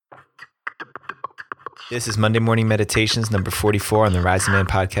This is Monday Morning Meditations number 44 on the Rising Man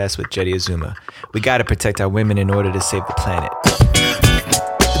podcast with Jetty Azuma. We got to protect our women in order to save the planet.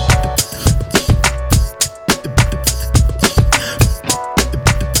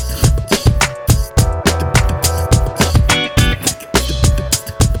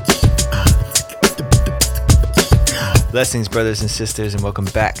 Blessings, brothers and sisters, and welcome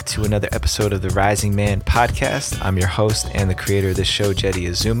back to another episode of the Rising Man podcast. I'm your host and the creator of this show, Jetty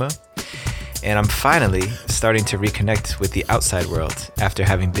Azuma. And I'm finally starting to reconnect with the outside world after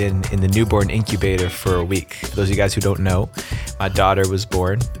having been in the newborn incubator for a week. For those of you guys who don't know, my daughter was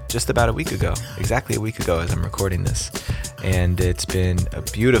born just about a week ago, exactly a week ago as I'm recording this. And it's been a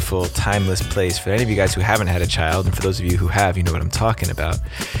beautiful, timeless place. For any of you guys who haven't had a child, and for those of you who have, you know what I'm talking about,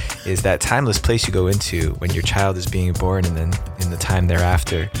 is that timeless place you go into when your child is being born and then in the time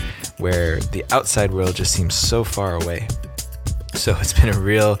thereafter, where the outside world just seems so far away. So it's been a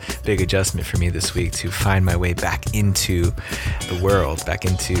real big adjustment for me this week to find my way back into the world, back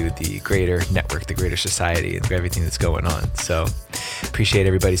into the greater network, the greater society, and everything that's going on. So appreciate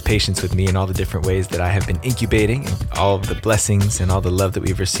everybody's patience with me and all the different ways that I have been incubating and all of the blessings and all the love that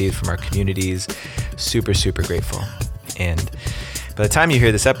we've received from our communities. Super, super grateful. And by the time you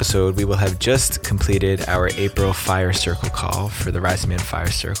hear this episode, we will have just completed our April Fire Circle call for the Rising Man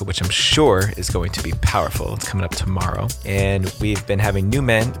Fire Circle, which I'm sure is going to be powerful. It's coming up tomorrow. And we've been having new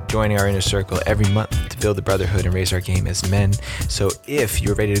men joining our inner circle every month to build the brotherhood and raise our game as men. So if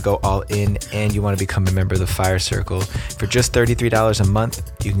you're ready to go all in and you want to become a member of the Fire Circle, for just $33 a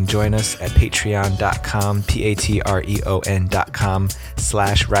month, you can join us at patreon.com,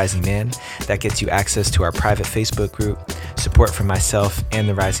 patreon.com/risingman. That gets you access to our private Facebook group, support from myself and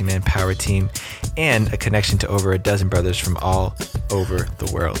the Rising Man Power team, and a connection to over a dozen brothers from all over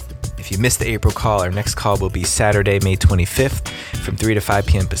the world. If you missed the April call, our next call will be Saturday, May 25th from 3 to 5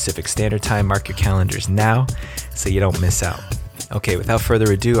 p.m. Pacific Standard Time. Mark your calendars now so you don't miss out. Okay, without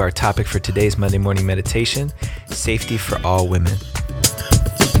further ado, our topic for today's Monday morning meditation: safety for all women.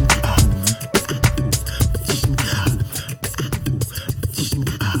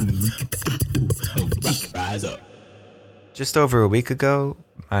 Rise up. Just over a week ago,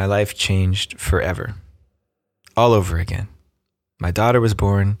 my life changed forever. All over again. My daughter was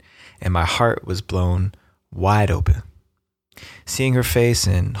born, and my heart was blown wide open. Seeing her face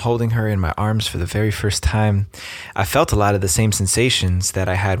and holding her in my arms for the very first time, I felt a lot of the same sensations that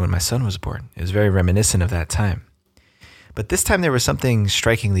I had when my son was born. It was very reminiscent of that time. But this time there was something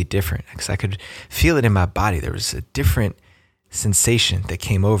strikingly different, because I could feel it in my body. There was a different sensation that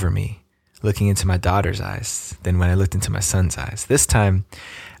came over me looking into my daughter's eyes than when I looked into my son's eyes. This time,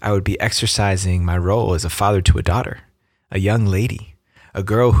 I would be exercising my role as a father to a daughter, a young lady, a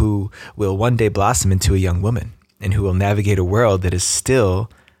girl who will one day blossom into a young woman and who will navigate a world that is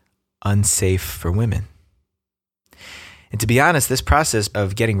still unsafe for women. And to be honest, this process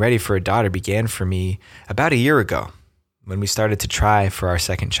of getting ready for a daughter began for me about a year ago when we started to try for our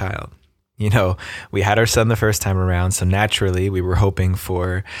second child. You know, we had our son the first time around, so naturally we were hoping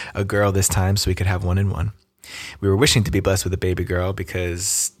for a girl this time so we could have one and one. We were wishing to be blessed with a baby girl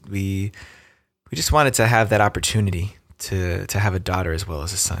because we just wanted to have that opportunity to have a daughter as well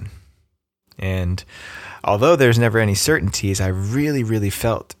as a son. And although there's never any certainties, I really, really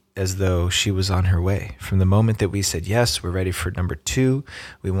felt as though she was on her way. From the moment that we said, yes, we're ready for number 2,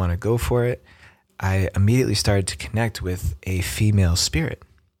 we want to go for it, I immediately started to connect with a female spirit.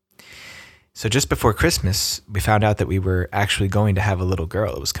 So just before Christmas, we found out that we were actually going to have a little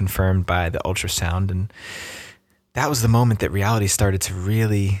girl. It was confirmed by the ultrasound, and that was the moment that reality started to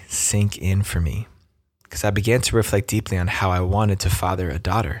really sink in for me, because I began to reflect deeply on how I wanted to father a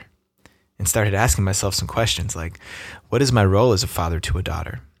daughter and started asking myself some questions like, what is my role as a father to a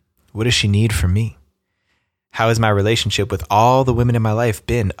daughter? What does she need from me? How has my relationship with all the women in my life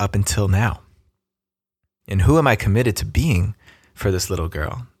been up until now? And who am I committed to being for this little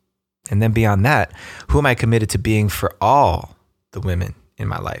girl? And then beyond that, who am I committed to being for all the women in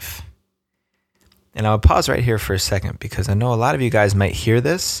my life? And I'll pause right here for a second, because I know a lot of you guys might hear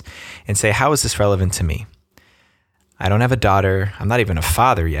this and say, how is this relevant to me? I don't have a daughter. I'm not even a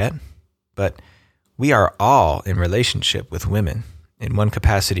father yet, but we are all in relationship with women in one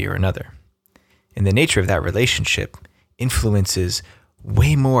capacity or another. And the nature of that relationship influences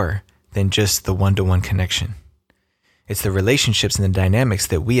way more than just the one-to-one connection. It's the relationships and the dynamics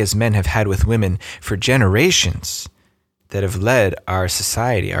that we as men have had with women for generations that have led our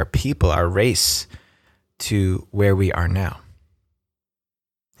society, our people, our race to where we are now.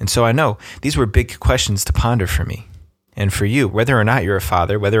 And so I know these were big questions to ponder for me and for you. Whether or not you're a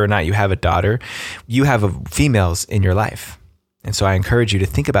father, whether or not you have a daughter, you have females in your life. And so I encourage you to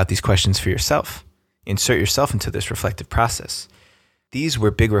think about these questions for yourself. Insert yourself into this reflective process. These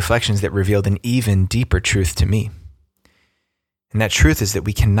were big reflections that revealed an even deeper truth to me. And that truth is that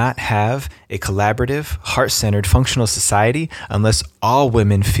we cannot have a collaborative, heart-centered, functional society unless all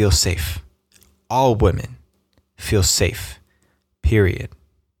women feel safe. All women feel safe, period.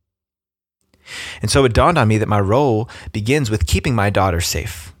 And so it dawned on me that my role begins with keeping my daughter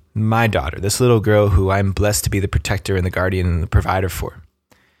safe. My daughter, this little girl who I'm blessed to be the protector and the guardian and the provider for.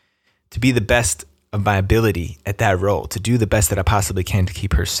 To be the best of my ability at that role, to do the best that I possibly can to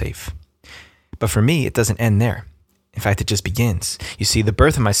keep her safe. But for me, it doesn't end there. In fact, it just begins. You see, the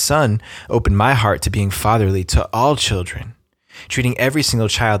birth of my son opened my heart to being fatherly to all children, treating every single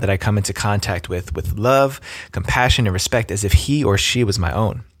child that I come into contact with love, compassion, and respect as if he or she was my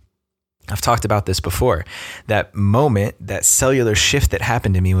own. I've talked about this before. That moment, that cellular shift that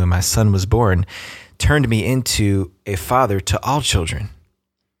happened to me when my son was born, turned me into a father to all children.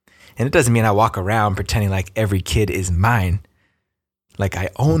 And it doesn't mean I walk around pretending like every kid is mine, like I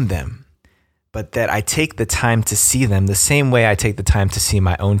own them, but that I take the time to see them the same way I take the time to see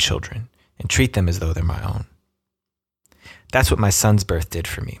my own children and treat them as though they're my own. That's what my son's birth did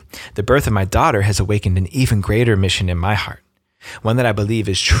for me. The birth of my daughter has awakened an even greater mission in my heart, one that I believe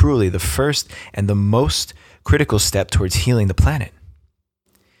is truly the first and the most critical step towards healing the planet.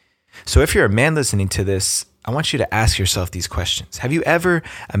 So if you're a man listening to this, I want you to ask yourself these questions. Have you ever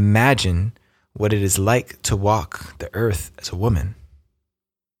imagined what it is like to walk the earth as a woman?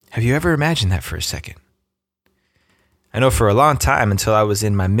 Have you ever imagined that for a second? I know for a long time, until I was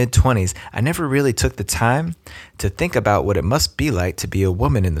in my mid-20s, I never really took the time to think about what it must be like to be a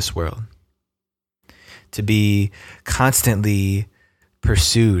woman in this world. To be constantly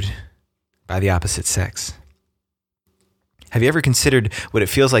pursued by the opposite sex. Have you ever considered what it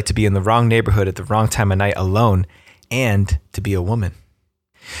feels like to be in the wrong neighborhood at the wrong time of night alone and to be a woman?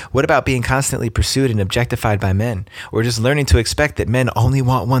 What about being constantly pursued and objectified by men, or just learning to expect that men only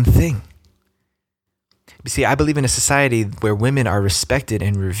want one thing? You see, I believe in a society where women are respected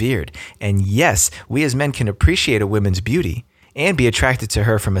and revered. And yes, we as men can appreciate a woman's beauty and be attracted to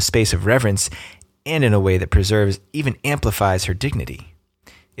her from a space of reverence and in a way that preserves, even amplifies her dignity.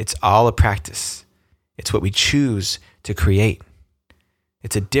 It's all a practice. It's what we choose to create.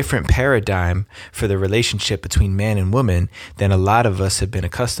 It's a different paradigm for the relationship between man and woman than a lot of us have been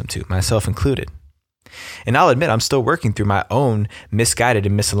accustomed to, myself included. And I'll admit, I'm still working through my own misguided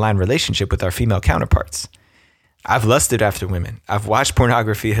and misaligned relationship with our female counterparts. I've lusted after women. I've watched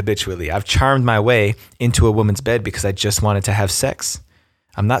pornography habitually. I've charmed my way into a woman's bed because I just wanted to have sex.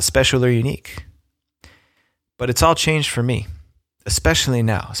 I'm not special or unique. But it's all changed for me. Especially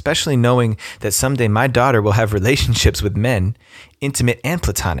now, especially knowing that someday my daughter will have relationships with men, intimate and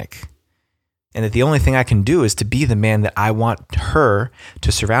platonic, and that the only thing I can do is to be the man that I want her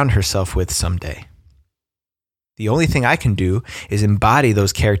to surround herself with someday. The only thing I can do is embody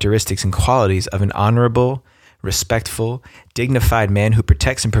those characteristics and qualities of an honorable, respectful, dignified man who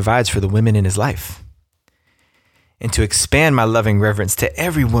protects and provides for the women in his life. And to expand my loving reverence to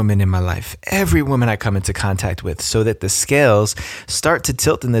every woman in my life, every woman I come into contact with, so that the scales start to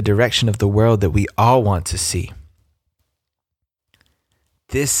tilt in the direction of the world that we all want to see.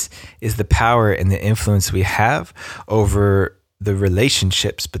 This is the power and the influence we have over the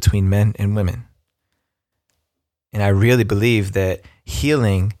relationships between men and women. And I really believe that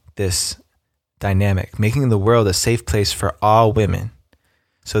healing this dynamic, making the world a safe place for all women,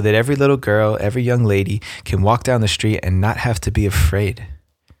 so that every little girl, every young lady can walk down the street and not have to be afraid.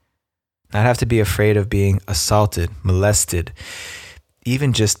 Not have to be afraid of being assaulted, molested,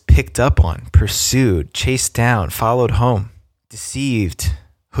 even just picked up on, pursued, chased down, followed home, deceived,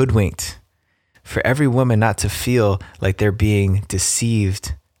 hoodwinked. For every woman not to feel like they're being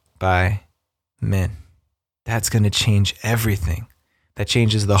deceived by men. That's going to change everything. That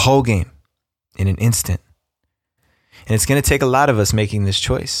changes the whole game in an instant. And it's going to take a lot of us making this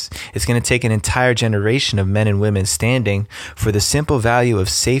choice. It's going to take an entire generation of men and women standing for the simple value of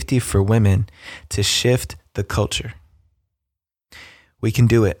safety for women to shift the culture. We can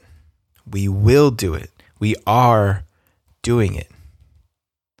do it. We will do it. We are doing it.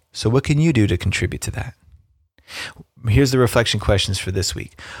 So what can you do to contribute to that? Here's the reflection questions for this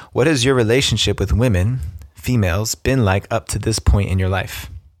week. What has your relationship with women, females, been like up to this point in your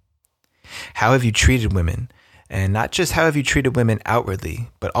life? How have you treated women? And not just how have you treated women outwardly,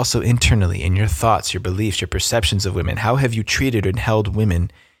 but also internally in your thoughts, your beliefs, your perceptions of women. How have you treated and held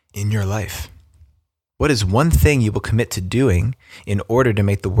women in your life? What is one thing you will commit to doing in order to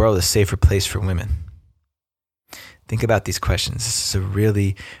make the world a safer place for women? Think about these questions. This is a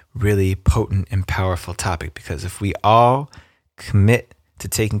really, really potent and powerful topic, because if we all commit to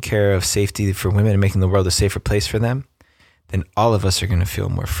taking care of safety for women and making the world a safer place for them, then all of us are going to feel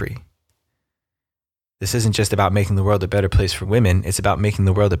more free. This isn't just about making the world a better place for women. It's about making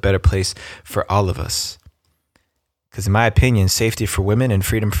the world a better place for all of us. Because in my opinion, safety for women and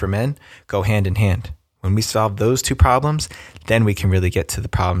freedom for men go hand in hand. When we solve those two problems, then we can really get to the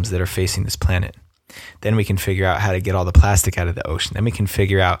problems that are facing this planet. Then we can figure out how to get all the plastic out of the ocean. Then we can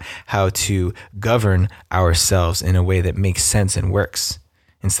figure out how to govern ourselves in a way that makes sense and works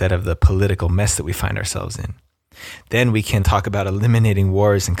instead of the political mess that we find ourselves in. Then we can talk about eliminating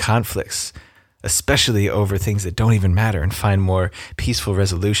wars and conflicts, especially over things that don't even matter, and find more peaceful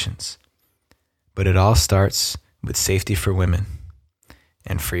resolutions. But it all starts with safety for women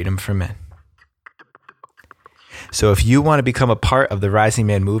and freedom for men. So if you want to become a part of the Rising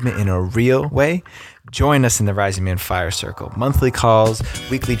Man movement in a real way, join us in the Rising Man Fire Circle. Monthly calls,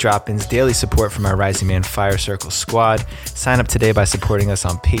 weekly drop-ins, daily support from our Rising Man Fire Circle squad. Sign up today by supporting us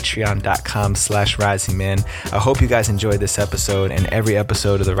on patreon.com/risingman. I hope you guys enjoyed this episode and every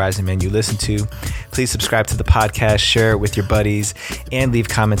episode of the Rising Man you listen to. Please subscribe to the podcast, share it with your buddies, and leave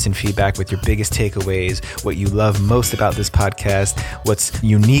comments and feedback with your biggest takeaways, what you love most about this podcast, what's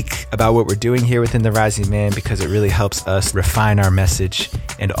unique about what we're doing here within the Rising Man, because it really helps us refine our message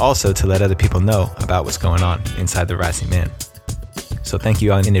and also to let other people know about what's going on inside the Rising Man. So thank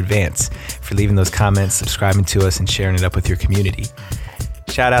you all in advance for leaving those comments, subscribing to us, and sharing it up with your community.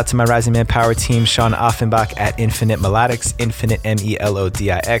 Shout out to my Rising Man Power team, Sean Offenbach at Infinite Melodics, Infinite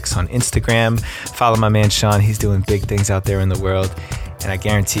Melodix on Instagram. Follow my man Sean, he's doing big things out there in the world, and I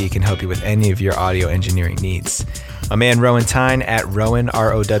guarantee he can help you with any of your audio engineering needs. My man Rowan Tyne at Rowan,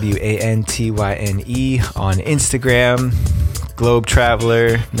 ROWANTYNE on Instagram. Globe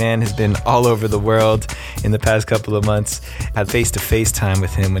traveler, man, has been all over the world in the past couple of months. Had face-to-face time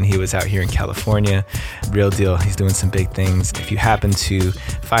with him when he was out here in California. Real deal, he's doing some big things. If you happen to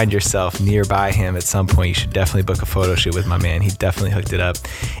find yourself nearby him at some point, you should definitely book a photo shoot with my man. He definitely hooked it up.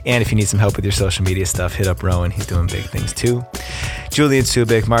 And if you need some help with your social media stuff, hit up Rowan. He's doing big things too. Julian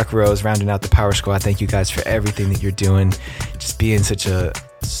Subic, Mark Rose, rounding out the Power Squad. Thank you guys for everything that you're doing. Just being such a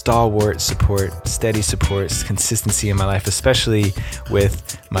stalwart support, steady support, consistency in my life, especially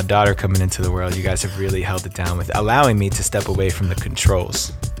with my daughter coming into the world. You guys have really held it down with allowing me to step away from the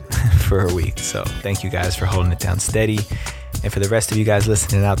controls for a week. So thank you guys for holding it down steady. And for the rest of you guys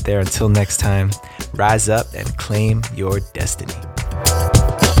listening out there, until next time, rise up and claim your destiny.